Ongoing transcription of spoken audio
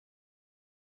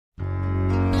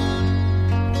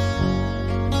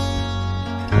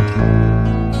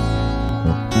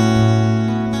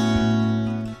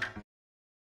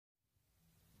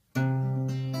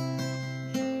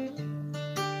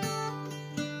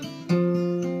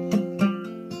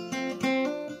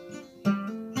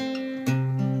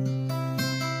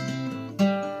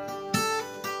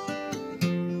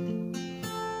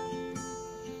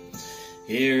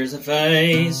Here's the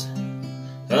face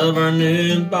of our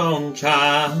newborn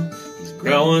child. He's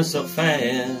growing so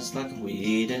fast like a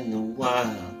weed in the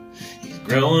wild. He's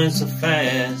growing so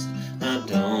fast, I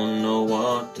don't know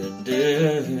what to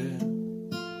do.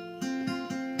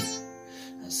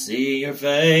 I see your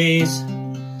face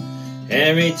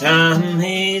every time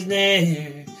he's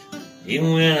near,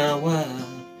 even when I wipe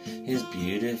his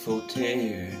beautiful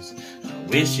tears. I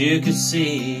wish you could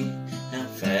see how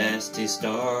fast he's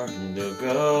starting to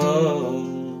grow.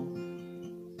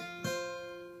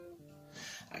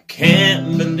 I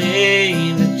can't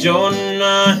believe that you're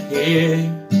not here.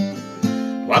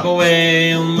 Wipe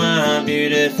away all my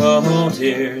beautiful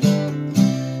tears,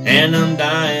 and I'm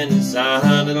dying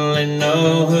inside to let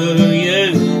know who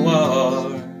you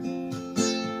are.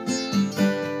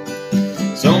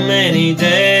 So many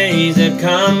days have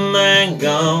come and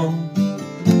gone.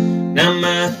 Now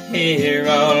I'm here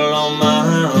all on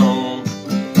my own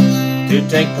to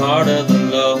take part of the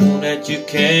load that you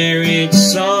carried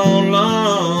so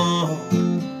long.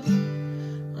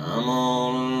 I'm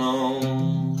all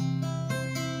alone.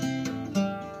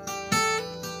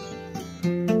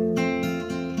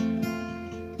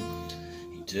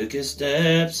 He took his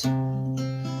steps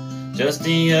just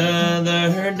the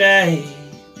other day.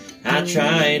 I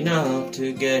tried not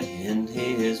to get in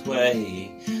his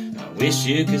way. I wish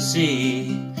you could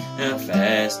see how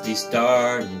fast he's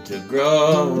starting to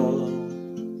grow.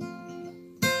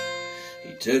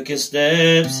 He took his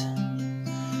steps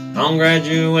on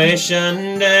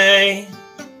graduation day.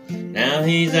 Now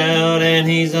he's out and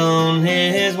he's on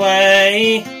his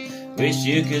way. Wish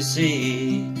you could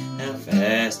see how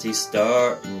fast he's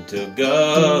starting to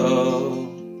go.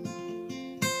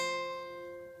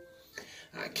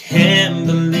 I can't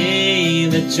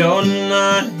believe that you're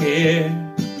not here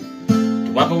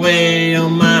to wipe away all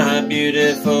my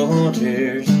beautiful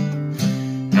tears.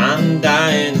 I'm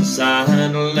dying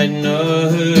inside to let know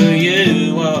who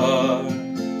you are.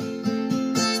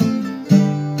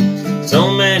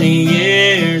 So many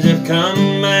years have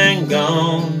come and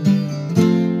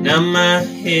gone. Now I'm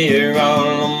here all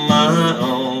on my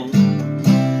own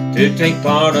to take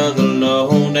part of the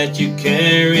load that you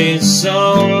carried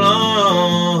so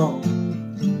long.